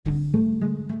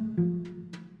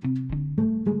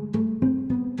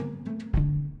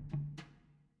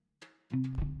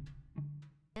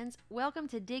welcome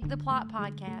to Dig the Plot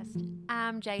podcast.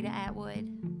 I'm Jada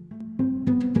Atwood.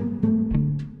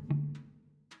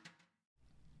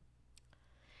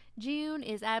 June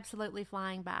is absolutely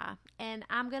flying by, and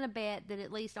I'm going to bet that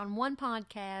at least on one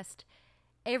podcast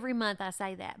every month I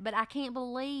say that, but I can't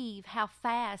believe how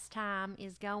fast time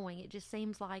is going. It just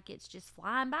seems like it's just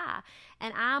flying by,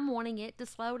 and I'm wanting it to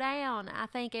slow down. I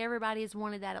think everybody has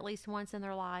wanted that at least once in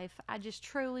their life. I just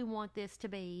truly want this to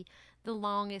be the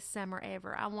longest summer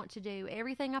ever. I want to do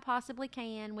everything I possibly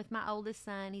can with my oldest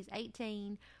son. He's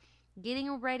 18,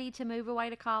 getting ready to move away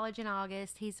to college in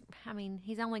August. He's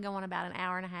only going about an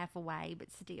hour and a half away,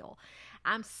 but still.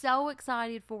 I'm so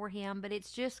excited for him, but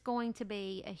it's just going to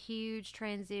be a huge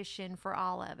transition for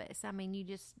all of us.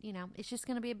 It's just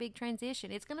going to be a big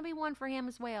transition. It's going to be one for him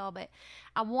as well, but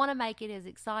I want to make it as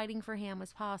exciting for him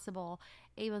as possible,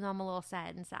 even though I'm a little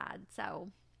sad inside. So,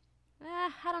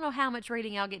 I don't know how much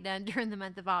reading I'll get done during the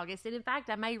month of August. And in fact,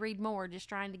 I may read more, just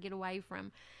trying to get away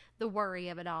from the worry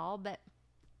of it all, but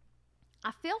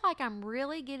I feel like I'm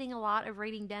really getting a lot of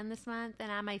reading done this month,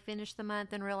 and I may finish the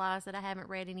month and realize that I haven't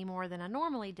read any more than I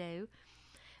normally do.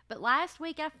 But last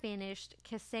week I finished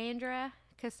Cassandra,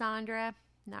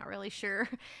 not really sure,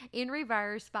 in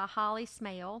Reverse by Holly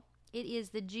Smale. It is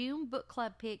the June book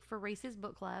club pick for Reese's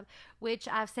Book Club, which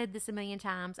I've said this a million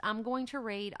times. I'm going to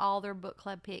read all their book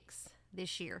club picks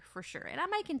this year for sure, and I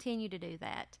may continue to do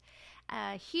that.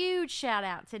 A huge shout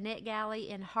out to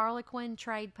NetGalley and Harlequin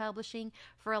Trade Publishing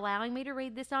for allowing me to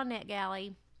read this on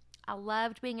NetGalley. I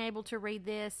loved being able to read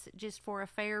this just for a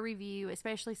fair review,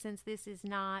 especially since this is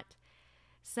not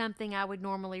something I would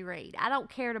normally read. I don't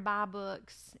care to buy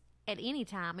books at any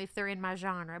time if they're in my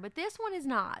genre, but this one is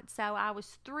not. So I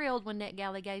was thrilled when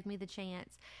NetGalley gave me the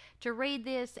chance to read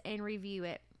this and review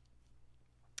it.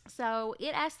 So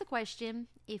it asked the question,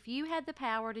 if you had the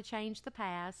power to change the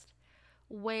past,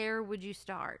 where would you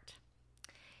start?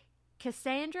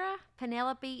 Cassandra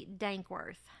Penelope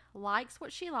Dankworth likes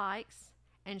what she likes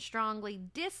and strongly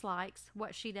dislikes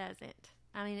what she doesn't.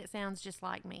 It sounds just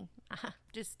like me.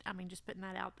 Just putting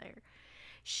that out there.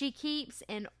 She keeps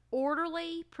an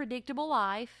orderly, predictable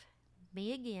life,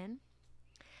 me again,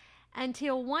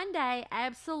 until one day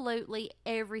absolutely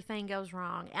everything goes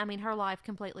wrong. Her life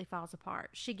completely falls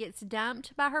apart. She gets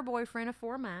dumped by her boyfriend of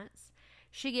 4 months.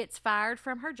 She gets fired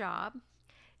from her job.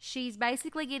 She's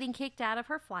basically getting kicked out of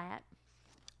her flat.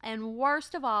 And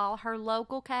worst of all, her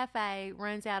local cafe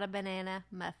runs out of banana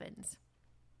muffins.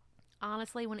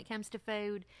 Honestly, when it comes to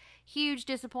food, huge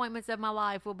disappointments of my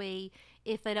life will be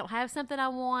if they don't have something I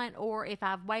want, or if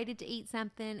I've waited to eat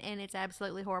something and it's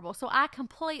absolutely horrible. So I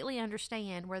completely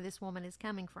understand where this woman is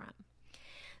coming from.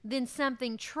 Then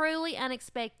something truly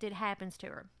unexpected happens to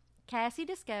her. Cassie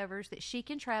discovers that she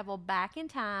can travel back in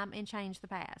time and change the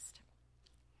past.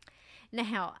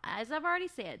 Now, as I've already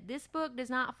said, this book does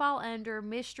not fall under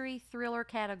mystery thriller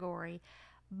category,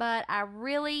 but I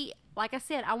really, like I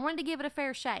said, I wanted to give it a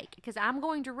fair shake because I'm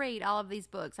going to read all of these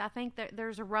books. I think that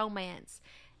there's a romance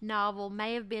novel,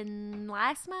 may have been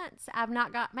last month. I've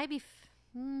not got, maybe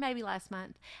last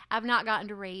month. I've not gotten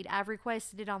to read. I've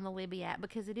requested it on the Libby app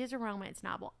because it is a romance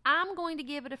novel. I'm going to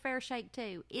give it a fair shake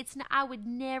too. I would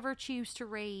never choose to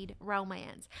read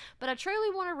romance, but I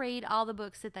truly want to read all the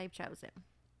books that they've chosen.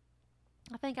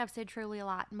 I think I've said truly a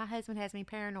lot. My husband has me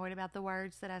paranoid about the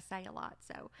words that I say a lot,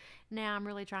 so now I'm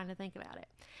really trying to think about it.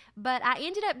 But I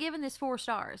ended up giving this 4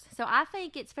 stars, so I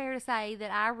think it's fair to say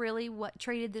that I really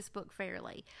treated this book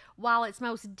fairly. While it's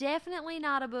most definitely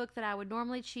not a book that I would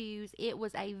normally choose, it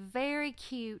was a very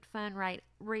cute, fun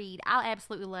read. I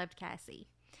absolutely loved Cassie.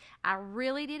 I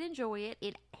really did enjoy it.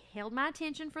 It held my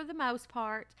attention for the most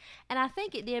part, and I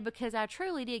think it did because I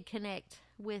truly did connect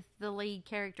with the lead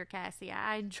character, Cassie.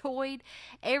 I enjoyed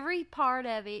every part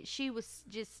of it. She was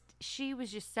just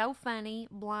so funny,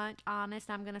 blunt, honest.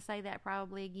 I'm going to say that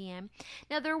probably again.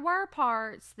 Now, there were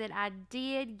parts that I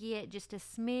did get just a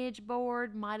smidge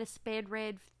bored, might have sped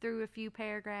read through a few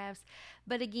paragraphs,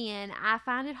 but again, I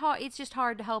find it hard. It's just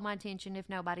hard to hold my attention if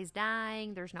nobody's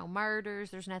dying, there's no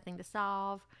murders, there's nothing to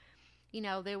solve.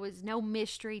 There was no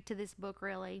mystery to this book,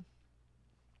 really.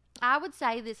 I would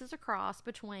say this is a cross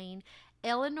between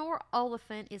Eleanor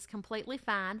Oliphant is Completely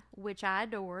Fine, which I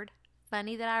adored.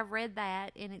 Funny that I've read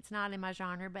that and it's not in my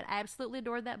genre, but I absolutely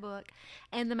adored that book.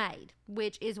 And The Maid,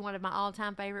 which is one of my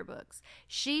all-time favorite books.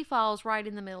 She falls right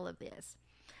in the middle of this.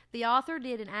 The author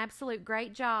did an absolute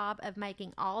great job of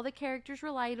making all the characters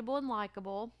relatable and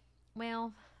likable.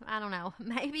 Well, I don't know.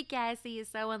 Maybe Cassie is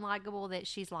so unlikable that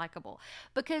she's likable.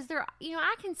 Because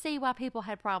I can see why people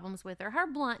had problems with her. Her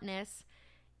bluntness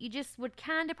you just would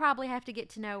kind of probably have to get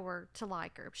to know her to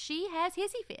like her. She has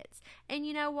hissy fits. And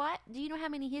you know what? Do you know how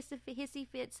many hissy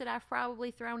fits that I've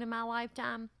probably thrown in my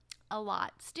lifetime? A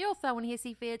lot. Still throwing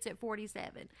hissy fits at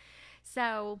 47.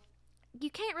 So you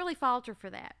can't really falter for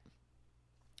that.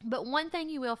 But one thing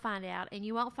you will find out, and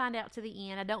you won't find out to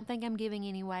the end, I don't think I'm giving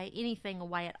anything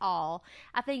away at all.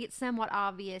 I think it's somewhat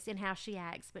obvious in how she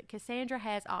acts, but Cassandra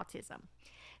has autism.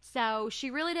 So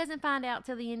she really doesn't find out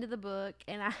till the end of the book,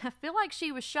 and I feel like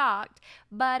she was shocked,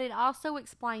 but it also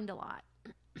explained a lot.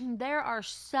 There are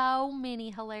so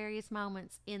many hilarious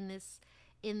moments in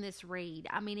this read.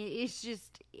 I mean, it's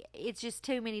just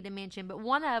too many to mention. But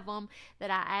one of them that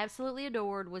I absolutely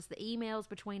adored was the emails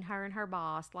between her and her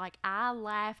boss. Like, I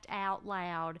laughed out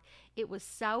loud. It was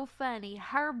so funny.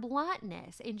 Her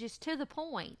bluntness and just to the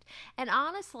point. And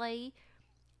honestly,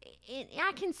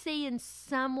 I can see in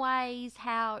some ways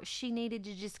how she needed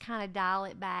to just kind of dial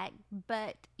it back,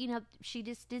 but she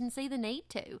just didn't see the need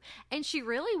to. And she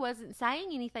really wasn't saying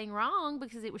anything wrong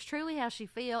because it was truly how she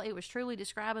felt. It was truly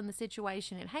describing the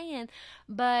situation at hand,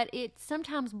 but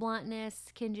sometimes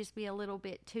bluntness can just be a little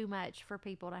bit too much for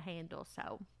people to handle.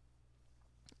 So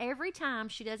every time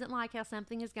she doesn't like how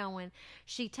something is going,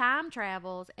 she time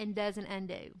travels and doesn't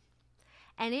undo.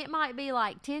 And it might be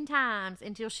like 10 times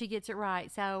until she gets it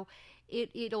right. So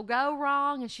it'll go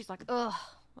wrong, and she's like, ugh,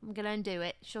 I'm going to undo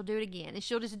it. She'll do it again. And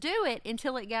she'll just do it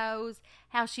until it goes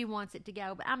how she wants it to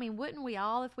go. But, I mean, wouldn't we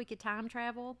all if we could time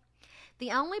travel?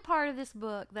 The only part of this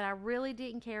book that I really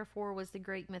didn't care for was the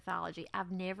Greek mythology.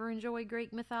 I've never enjoyed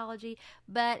Greek mythology,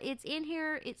 but it's in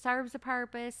here. It serves a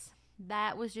purpose.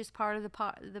 That was just part of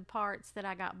the parts that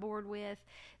I got bored with.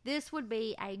 This would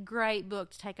be a great book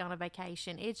to take on a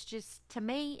vacation. It's just, to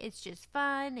me, it's just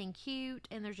fun and cute,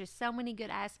 and there's just so many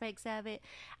good aspects of it.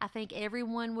 I think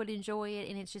everyone would enjoy it,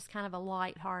 and it's just kind of a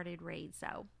light-hearted read.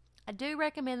 So I do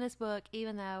recommend this book,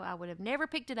 even though I would have never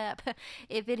picked it up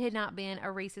if it had not been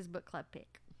a Reese's Book Club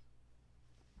pick.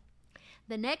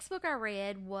 The next book I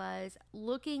read was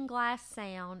Looking Glass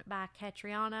Sound by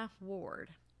Catriona Ward.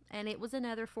 And it was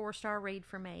another 4-star read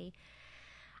for me.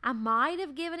 I might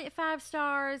have given it 5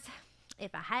 stars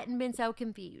if I hadn't been so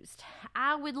confused.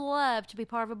 I would love to be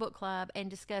part of a book club and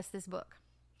discuss this book.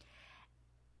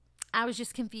 I was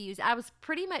just confused. I was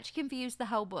pretty much confused the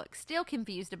whole book. Still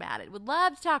confused about it. Would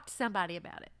love to talk to somebody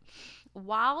about it.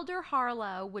 Wilder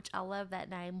Harlow, which I love that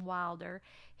name, Wilder,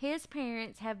 his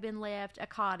parents have been left a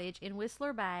cottage in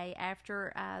Whistler Bay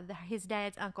after his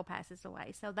dad's uncle passes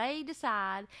away. So they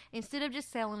decide, instead of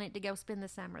just selling it, to go spend the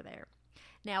summer there.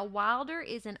 Now, Wilder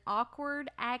is an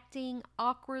awkward-acting,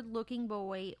 awkward-looking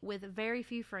boy with very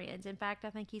few friends. In fact, I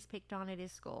think he's picked on at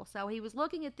his school. So he was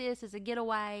looking at this as a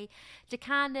getaway to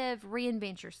kind of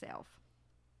reinvent yourself.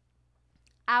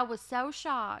 I was so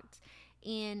shocked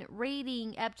in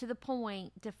reading up to the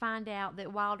point to find out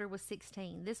that Wilder was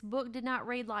 16. This book did not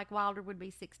read like Wilder would be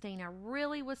 16. I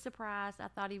really was surprised. I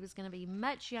thought he was going to be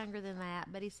much younger than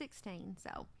that, but he's 16.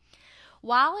 So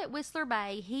while at Whistler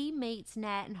Bay, he meets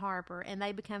Nat and Harper, and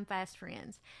they become fast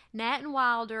friends. Nat and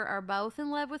Wilder are both in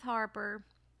love with Harper,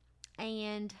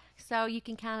 and so you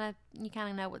kind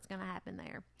of know what's going to happen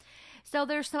there. So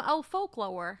there's some old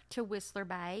folklore to Whistler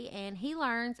Bay, and he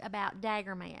learns about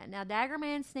Dagger Man. Now, Dagger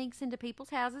Man sneaks into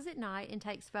people's houses at night and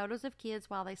takes photos of kids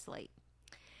while they sleep.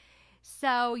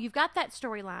 So you've got that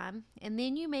storyline, and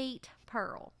then you meet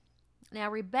Pearl. Now,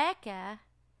 Rebecca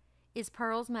is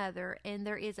Pearl's mother, and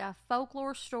there is a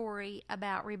folklore story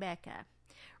about Rebecca.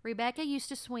 Rebecca used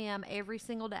to swim every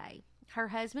single day. Her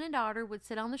husband and daughter would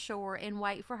sit on the shore and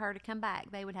wait for her to come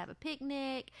back. They would have a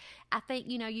picnic. I think,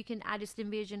 I just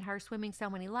envision her swimming so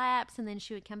many laps, and then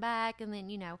she would come back, and then,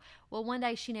 well, one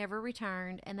day she never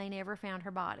returned, and they never found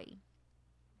her body.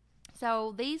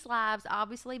 So these lives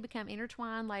obviously become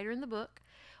intertwined later in the book.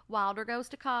 Wilder goes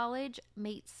to college,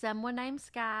 meets someone named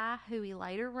Sky, who he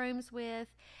later rooms with.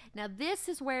 Now, this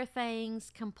is where things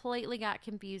completely got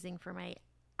confusing for me.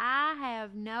 I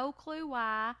have no clue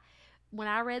why when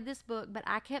I read this book, but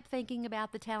I kept thinking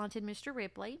about The Talented Mr.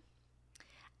 Ripley.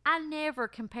 I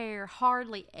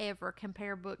hardly ever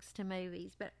compare books to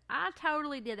movies, but I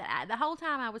totally did that. The whole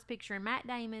time I was picturing Matt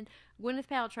Damon, Gwyneth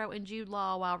Paltrow, and Jude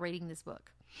Law while reading this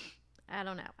book. I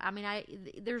don't know. I mean,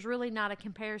 there's really not a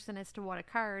comparison as to what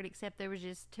occurred, except there was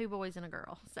just 2 boys and a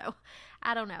girl. So,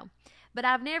 I don't know. But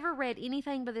I've never read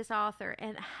anything by this author,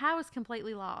 and I was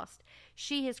completely lost.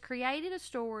 She has created a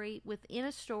story within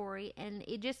a story, and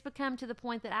it just become to the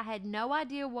point that I had no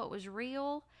idea what was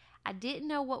real. I didn't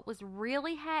know what was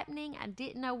really happening. I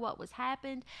didn't know what was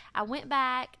happened. I went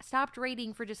back, stopped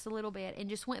reading for just a little bit, and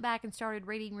just went back and started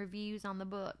reading reviews on the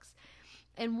books.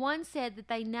 And one said that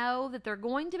they know that they're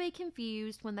going to be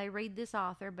confused when they read this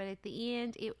author, but at the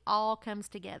end, it all comes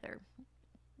together.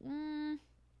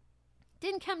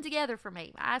 Didn't come together for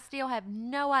me. I still have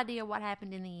no idea what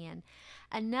happened in the end.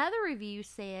 Another review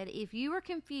said if you were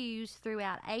confused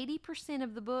throughout 80%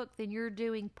 of the book, then you're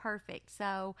doing perfect.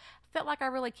 So I felt like I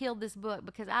really killed this book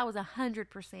because I was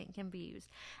 100% confused.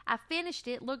 I finished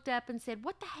it, looked up and said,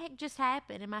 "What the heck just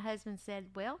happened?" And my husband said,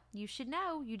 "Well, you should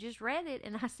know. You just read it."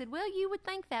 And I said, "Well, you would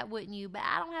think that, wouldn't you? But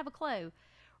I don't have a clue."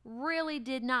 Really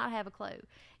did not have a clue.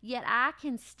 Yet I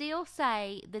can still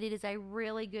say that it is a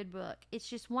really good book. It's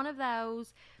just one of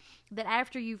those that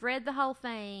after you've read the whole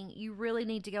thing, you really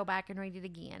need to go back and read it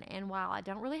again. And while I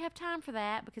don't really have time for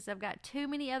that because I've got too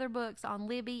many other books on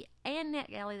Libby and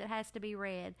NetGalley that has to be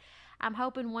read, I'm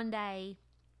hoping one day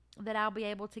that I'll be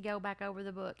able to go back over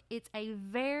the book. It's a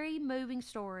very moving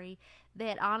story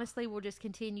that honestly will just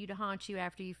continue to haunt you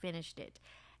after you finished it.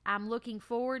 I'm looking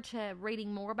forward to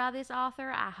reading more by this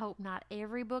author. I hope not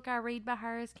every book I read by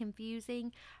her is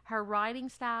confusing. Her writing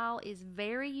style is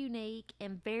very unique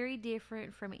and very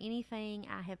different from anything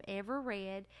I have ever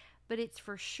read, but it's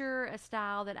for sure a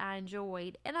style that I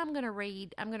enjoyed, and I'm going to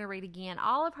read again.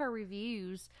 All of her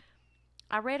reviews,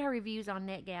 I read her reviews on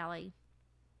NetGalley,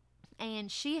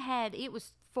 and it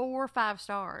was 4 or 5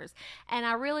 stars. And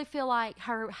I really feel like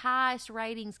her highest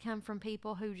ratings come from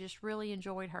people who just really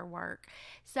enjoyed her work.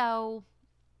 So,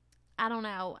 I don't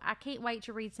know. I can't wait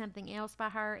to read something else by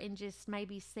her and just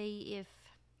maybe see if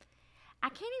I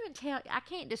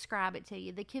can't describe it to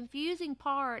you. The confusing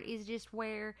part is just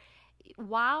where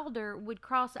Wilder would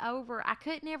cross over. I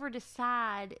could never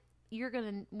decide.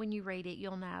 When you read it,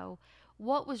 you'll know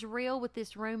what was real with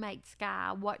this roommate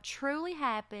Sky, what truly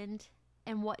happened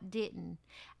and what didn't.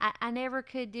 I never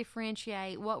could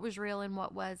differentiate what was real and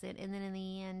what wasn't. And then in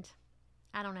the end,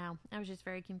 I don't know. I was just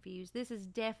very confused. This is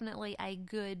definitely a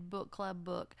good book club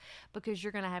book because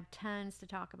you're going to have tons to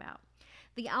talk about.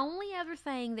 The only other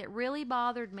thing that really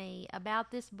bothered me about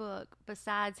this book,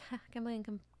 besides being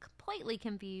completely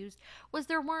confused, was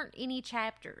there weren't any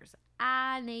chapters.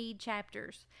 I need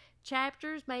chapters.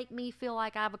 Chapters make me feel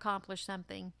like I've accomplished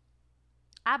something.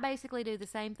 I basically do the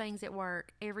same things at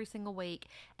work every single week,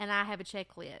 and I have a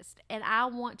checklist. And I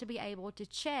want to be able to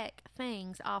check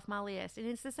things off my list. And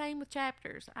it's the same with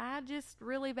chapters. I just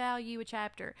really value a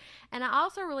chapter. And I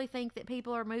also really think that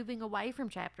people are moving away from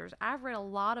chapters. I've read a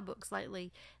lot of books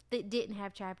lately that didn't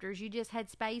have chapters. You just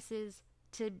had spaces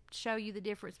to show you the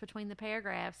difference between the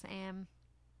paragraphs, and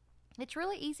it's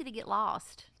really easy to get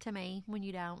lost to me when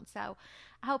you don't. So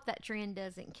I hope that trend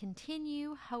doesn't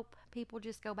continue. Hope people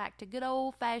just go back to good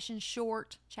old-fashioned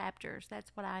short chapters.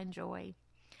 That's what I enjoy.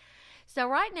 So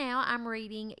right now I'm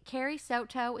reading Carrie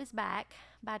Soto is Back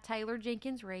by Taylor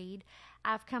Jenkins Reid.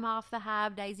 I've come off the high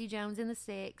of Daisy Jones and the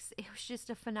Six. It was just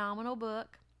a phenomenal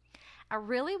book. I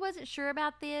really wasn't sure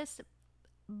about this,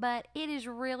 but it is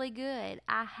really good.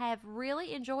 I have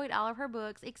really enjoyed all of her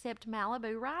books except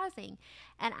Malibu Rising,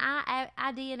 and I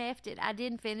DNF'd it. I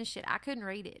didn't finish it. I couldn't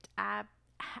read it.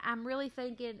 I'm really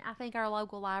thinking, I think our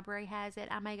local library has it.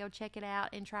 I may go check it out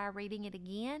and try reading it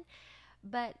again,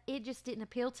 but it just didn't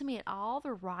appeal to me at all.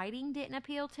 The writing didn't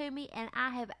appeal to me, and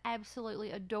I have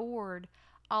absolutely adored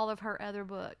all of her other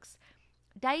books.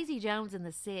 Daisy Jones and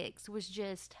the Six was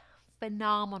just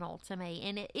phenomenal to me,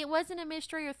 and it wasn't a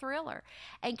mystery or thriller.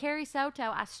 And Carrie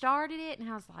Soto, I started it and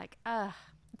I was like,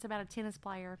 it's about a tennis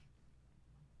player.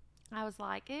 I was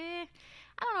like, I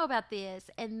don't know about this.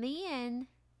 And then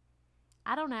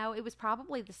I don't know, it was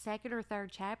probably the second or third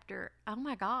chapter. Oh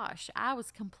my gosh, I was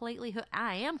completely hooked.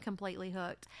 I am completely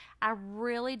hooked. I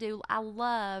really do. I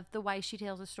love the way she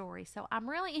tells a story. So I'm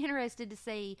really interested to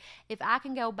see if I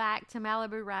can go back to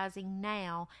Malibu Rising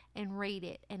now and read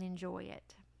it and enjoy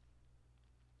it.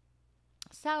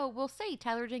 So we'll see.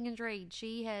 Taylor Jenkins Reid,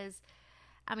 she has,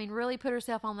 really put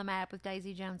herself on the map with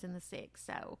Daisy Jones and the Six.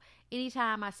 So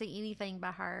anytime I see anything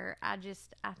by her, I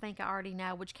think I already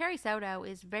know, which Carrie Soto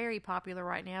is very popular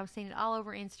right now. I've seen it all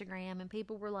over Instagram and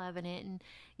people were loving it. And,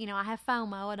 I have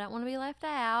FOMO. I don't want to be left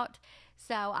out.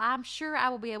 So I'm sure I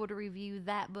will be able to review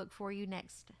that book for you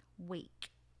next week.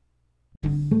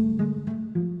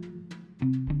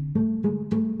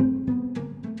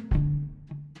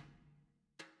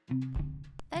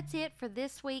 That's it for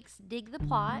this week's Dig the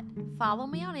Plot. Follow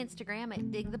me on Instagram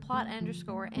at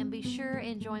digtheplot_, and be sure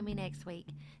and join me next week.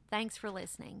 Thanks for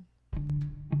listening.